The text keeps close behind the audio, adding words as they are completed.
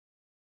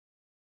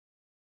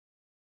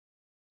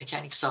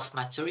Mechanics of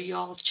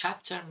Material,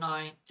 Chapter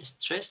 9,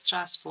 Stress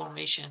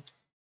Transformation.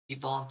 We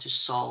want to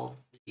solve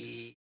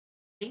the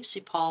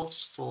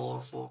principles for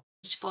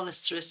principal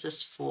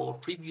stresses for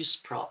previous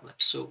problems.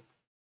 So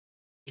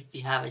if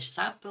we have a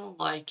sample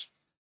like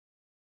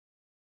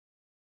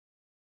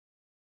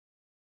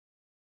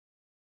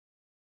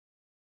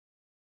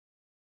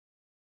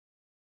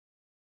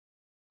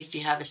if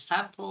we have a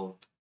sample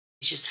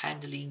which is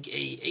handling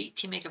a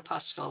 80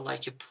 megapascal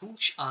like a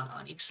push on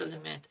X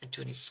element and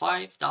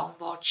 25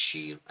 downward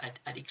shear at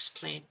X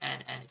plane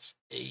and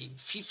a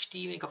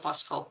 50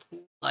 megapascal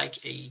pull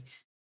like a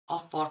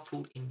upward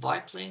pull in Y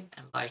plane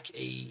and like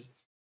a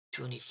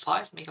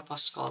 25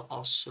 megapascal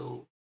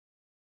also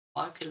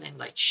Y plane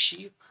like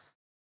shear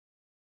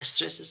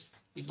stresses.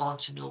 We want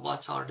to know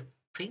what are the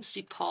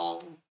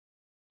principals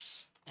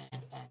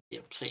and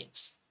their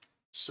planes.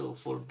 So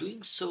for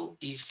doing so,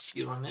 if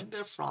you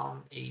remember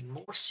from a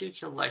more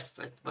circle like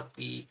what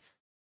we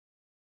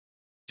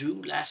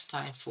drew last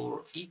time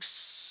for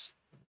x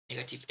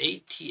negative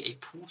 80, a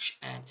push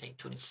and a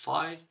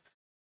 25,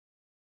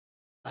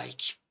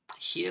 like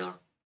here,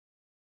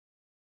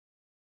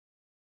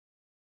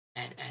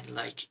 and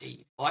like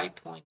a y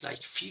point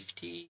like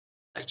 50,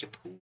 like a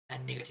push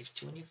and negative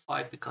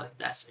 25, because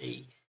that's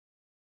a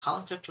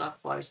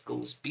counterclockwise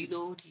goes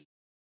below the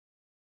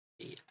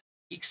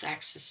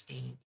x-axis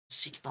in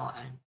sigma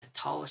and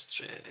tau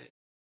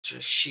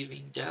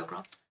shearing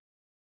diagram.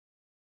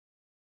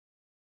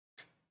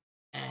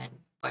 And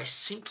by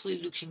simply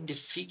looking the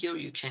figure,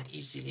 you can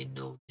easily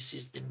know this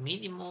is the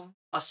minimum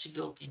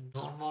possible in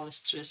normal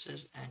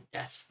stresses, and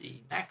that's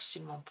the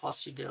maximum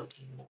possible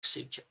in Moore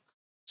circle.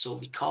 So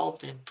we call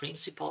them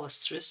principal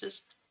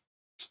stresses.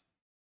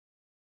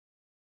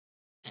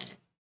 And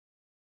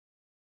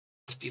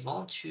if we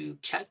want to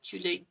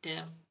calculate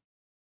them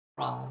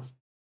from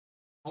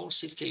Moore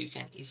circle, you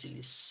can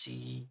easily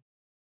see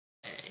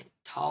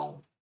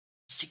tau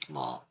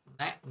sigma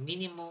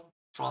minimum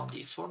from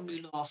the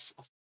formula of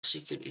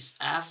circle is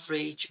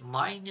average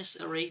minus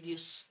a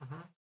radius.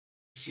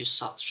 If you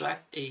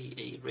subtract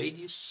a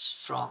radius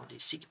from the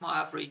sigma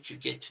average, you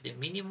get to the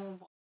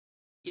minimum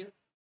here.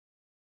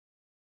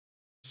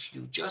 If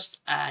you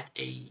just add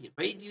a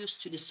radius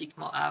to the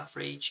sigma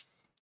average,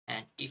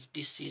 and if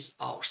this is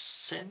our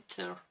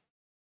center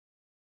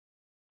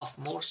of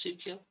Moore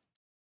circle,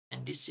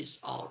 and this is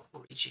our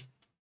origin,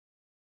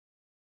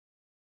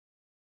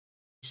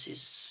 this is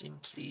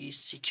simply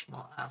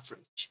sigma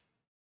average.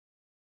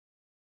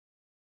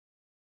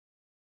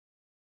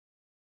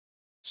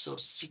 So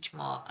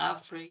sigma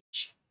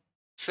average,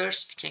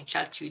 first we can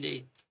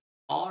calculate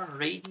our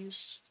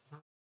radius,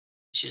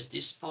 which is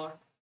this part.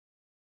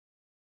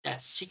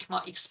 That's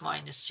sigma x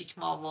minus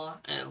sigma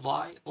 1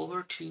 y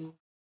over 2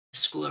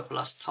 square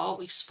plus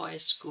tau x y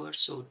square.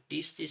 So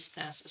this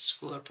distance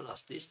square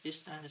plus this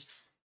distance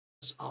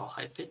is our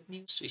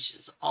hypotenuse, which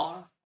is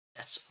r.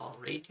 That's our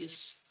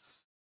radius.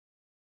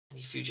 And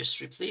if you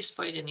just replace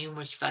by the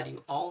numeric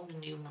value, all the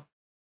numeric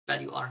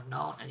value are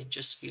known, and it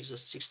just gives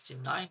us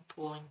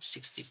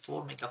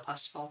 69.64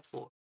 megapascal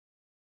for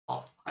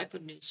our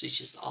hypotenuse,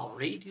 which is our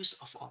radius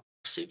of our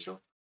circle.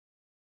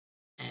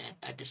 And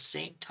at the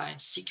same time,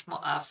 sigma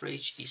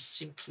average is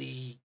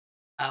simply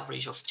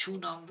average of two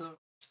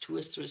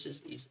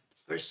stresses is the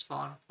first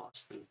one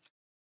plus the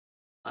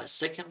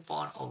second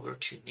one over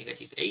to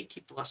negative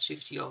 80 plus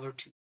 50 over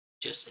to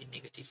just a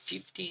negative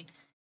 15,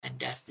 and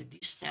that's the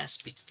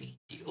distance between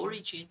the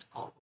origin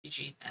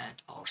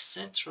and our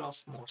center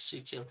of Moore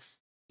circle,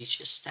 which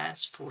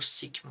stands for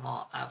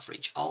sigma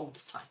average all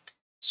the time.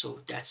 So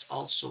that's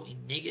also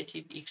in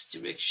negative x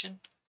direction,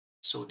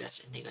 so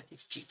that's a negative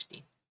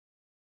 15.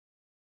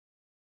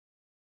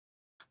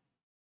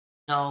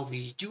 Now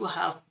we do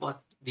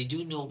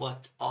know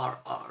what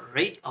our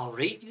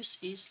radius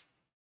is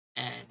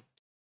and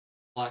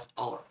what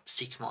our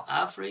sigma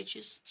average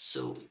is.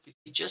 So if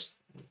we just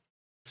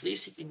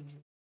place it in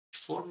the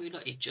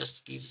formula, it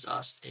just gives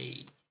us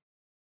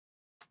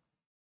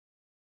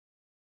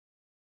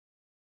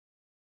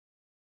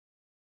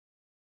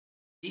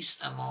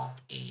this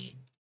amount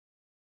in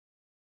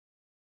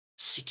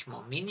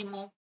sigma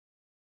minimum,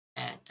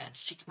 and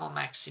sigma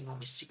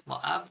maximum is sigma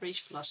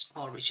average plus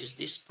r, which is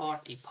this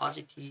part, a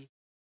positive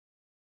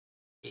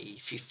a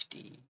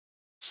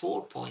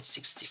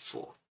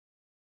 54.64.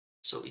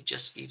 So it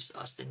just gives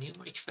us the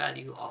numeric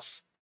value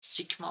of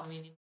sigma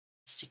minimum,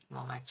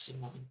 sigma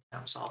maximum in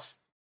terms of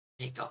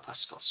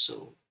megapascal.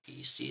 So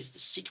this is the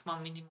sigma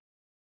minimum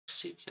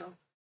circle,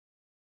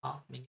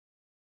 minimum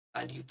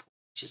value,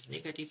 which is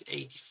negative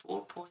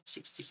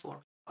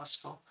 84.64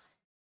 megapascal.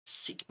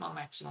 Sigma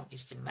maximum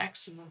is the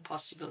maximum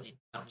possible in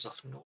terms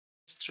of no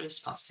stress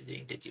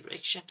considering the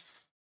direction.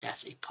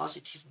 That's a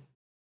positive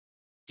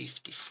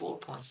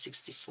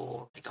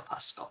 54.64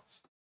 megapascal.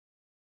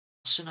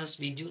 As soon as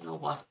we do know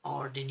what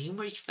are the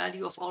numeric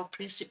value of our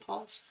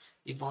principals,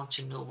 we want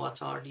to know what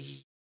are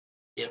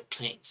their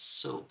planes.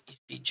 So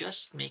if we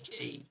just make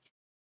a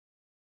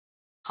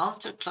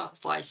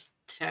counterclockwise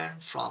turn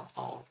from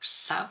our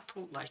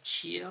sample like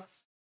here,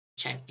 we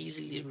can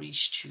easily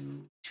reach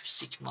to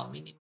sigma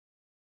minimum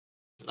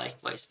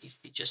Likewise, if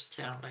we just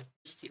turn like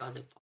this, the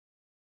other part.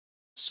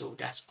 So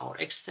that's our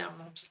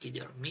externals,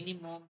 either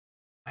minimum,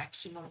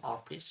 maximum, or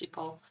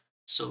principal.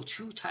 So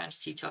 2 times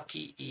theta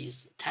p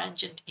is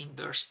tangent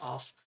inverse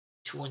of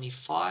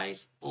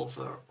 25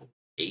 over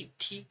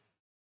 80.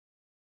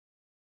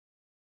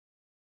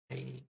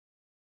 My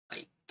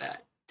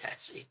bad.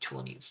 That's a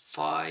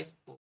 25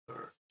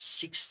 over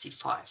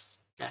 65.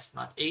 That's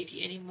not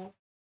 80 anymore.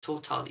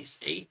 Total is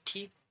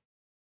 80.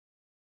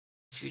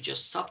 If you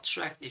just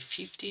subtract a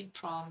 15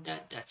 from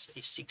that, that's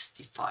a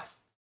 65.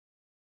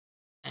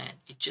 And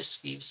it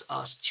just gives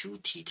us 2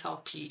 theta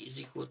p is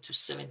equal to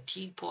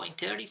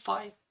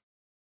 17.35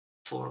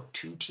 for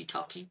 2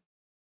 theta p.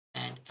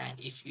 And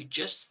if you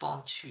just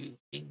want to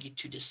bring it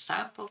to the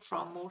sample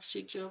from Mohr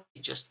circle,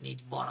 you just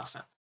need one of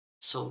them.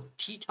 So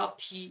theta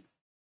p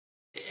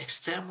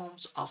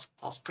extremums of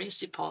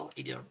principal,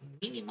 either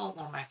minimum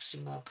or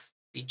maximum,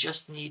 we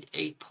just need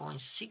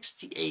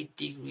 8.68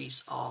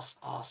 degrees of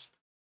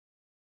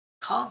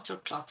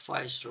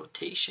counterclockwise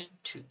rotation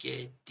to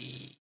get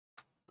the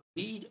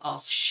read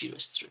of shear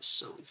stress.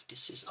 So if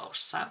this is our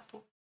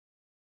sample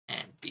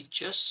and we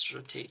just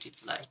rotate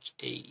it like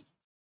a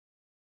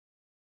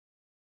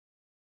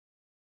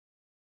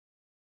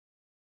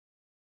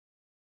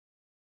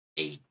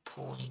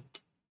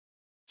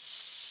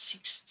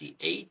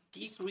 8.68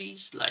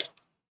 degrees, like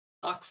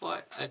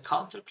clockwise,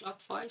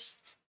 counterclockwise,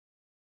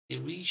 we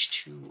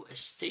reach to a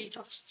state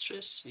of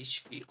stress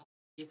which we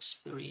only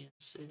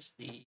experiences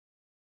the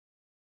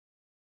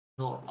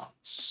normal.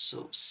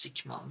 So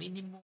sigma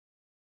minimum,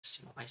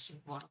 maximum, I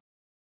think one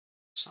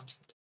something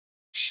like that.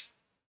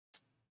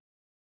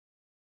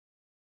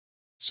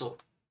 So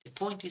the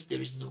point is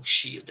there is no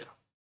shear there.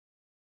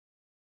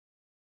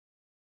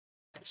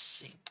 I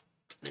think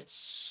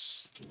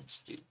let's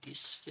do it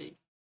this way.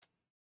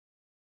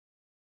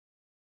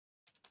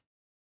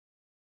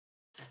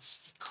 That's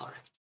the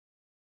correct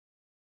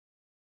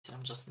in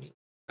terms of new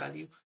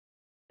value.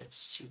 Let's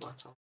see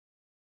what our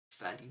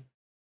value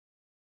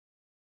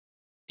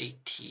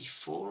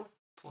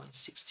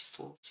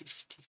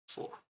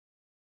 84.6454.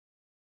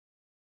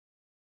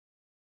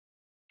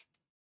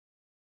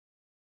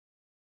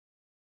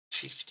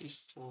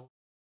 54.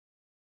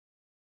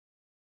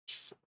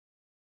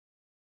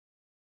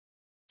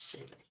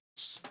 Say like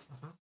this.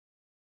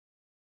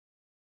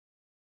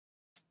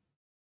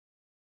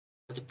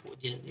 The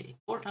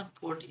important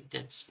part is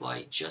that's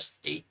why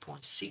just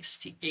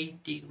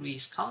 8.68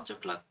 degrees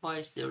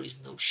counterclockwise, there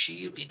is no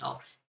shear in our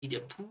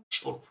either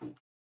push or pull.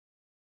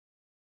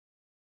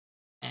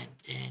 And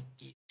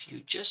if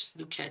you just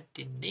look at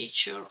the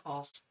nature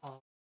of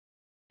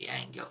the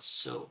angle,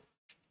 so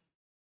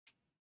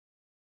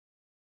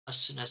as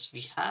soon as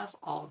we have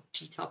our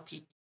theta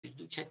p, we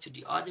look at to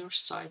the other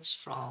sides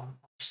from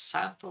our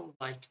sample,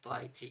 like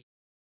by a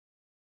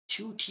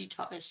 2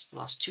 theta s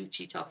plus 2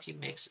 theta p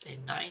makes a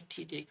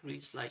 90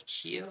 degrees like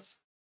here.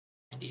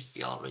 And if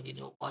we already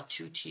know what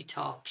 2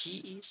 theta p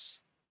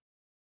is,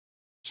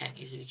 we can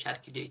easily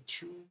calculate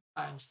 2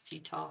 times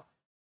theta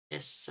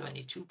s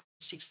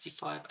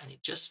 72.65, and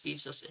it just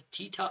gives us a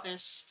theta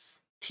s.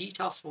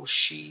 Theta for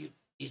shear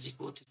is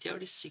equal to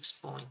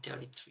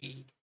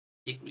 36.33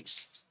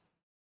 degrees.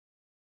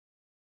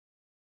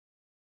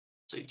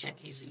 So you can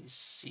easily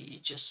see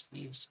it just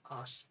gives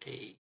us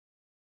a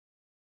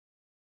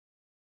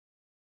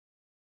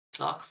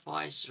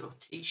clockwise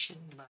rotation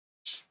like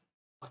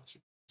what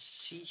you can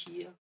see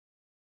here.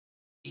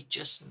 It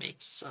just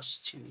makes us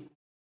to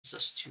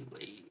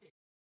a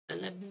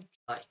element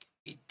like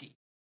with the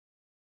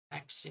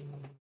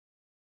maximum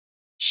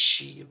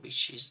shear,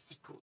 which is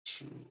equal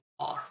to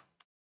R.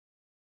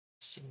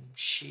 Maximum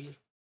shear,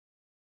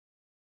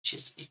 which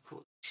is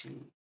equal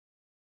to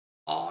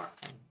R,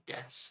 and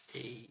that's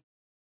a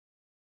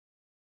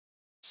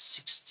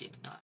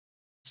 69,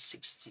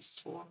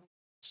 64.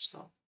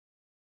 So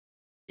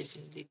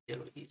definitely there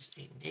is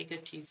a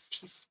negative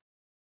 50.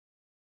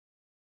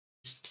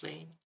 This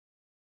plane,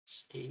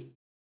 it's a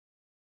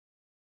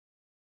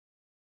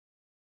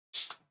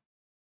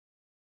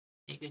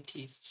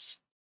negative.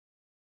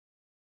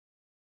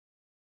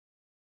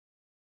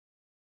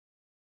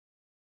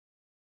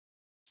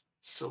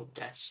 So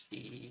that's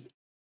the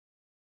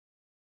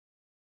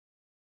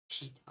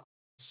theta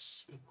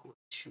is equal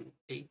to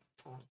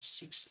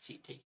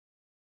 8.68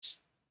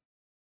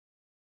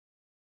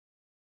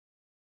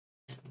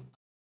 and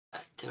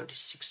at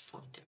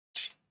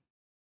 36.33.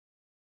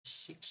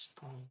 6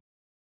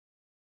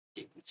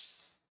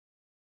 degrees.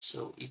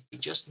 So if we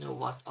just know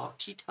what our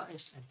theta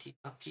s and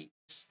theta p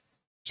is,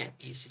 we can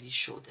easily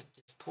show them.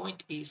 The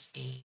point is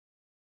in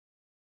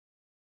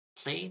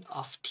plane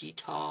of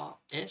theta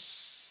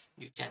s,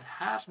 you can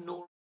have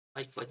normal,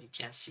 like what you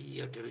can see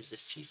here, there is a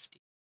 50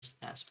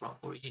 distance from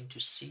origin to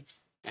C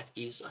that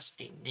gives us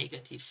a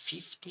negative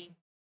 15,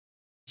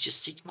 which is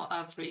sigma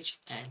average,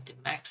 and the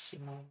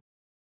maximum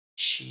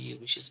shear,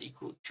 which is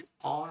equal to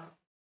R,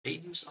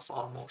 radius of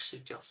our Mohr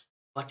circle.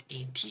 But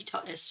in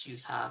theta s, you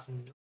have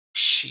no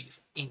shear.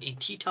 In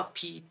theta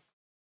p, there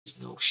is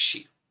no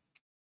shear.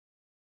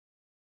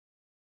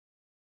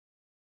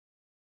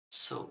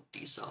 So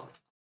these are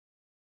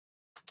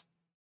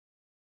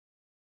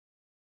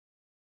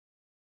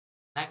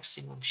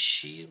maximum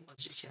shear,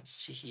 as you can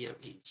see here,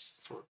 is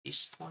for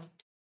this point.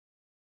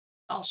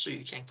 Also,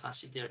 you can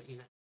consider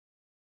even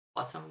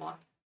bottom one.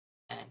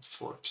 And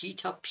for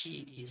theta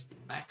p is the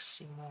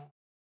maximum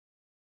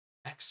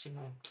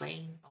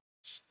plane of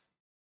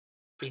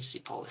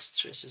principal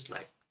stresses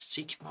like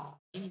sigma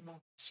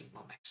minimum,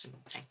 sigma maximum.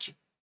 Thank you.